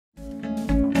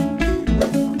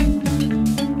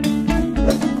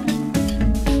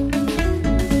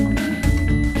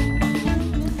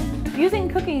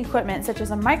equipment, such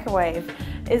as a microwave,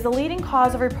 is the leading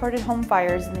cause of reported home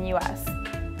fires in the U.S.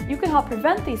 You can help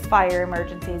prevent these fire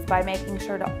emergencies by making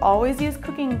sure to always use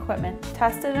cooking equipment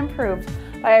tested and approved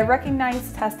by a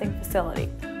recognized testing facility,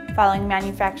 following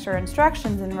manufacturer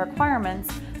instructions and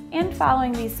requirements, and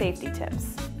following these safety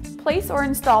tips. Place or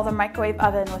install the microwave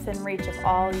oven within reach of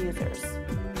all users.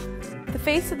 The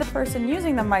face of the person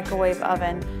using the microwave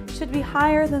oven should be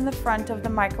higher than the front of the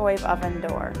microwave oven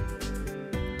door.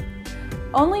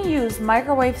 Only use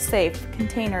microwave-safe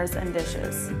containers and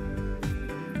dishes.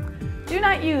 Do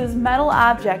not use metal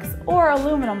objects or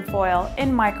aluminum foil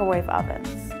in microwave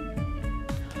ovens.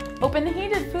 Open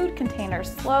heated food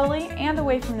containers slowly and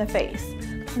away from the face,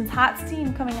 since hot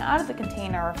steam coming out of the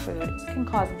container or food can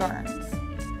cause burns.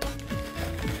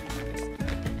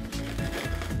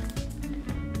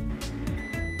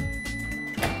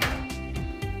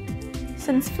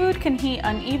 Since food can heat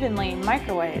unevenly in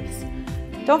microwaves,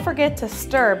 don't forget to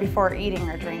stir before eating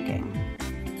or drinking.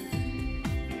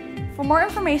 For more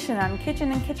information on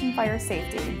kitchen and kitchen fire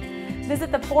safety,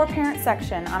 visit the For Parents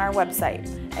section on our website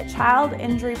at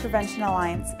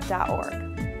childinjurypreventionalliance.org.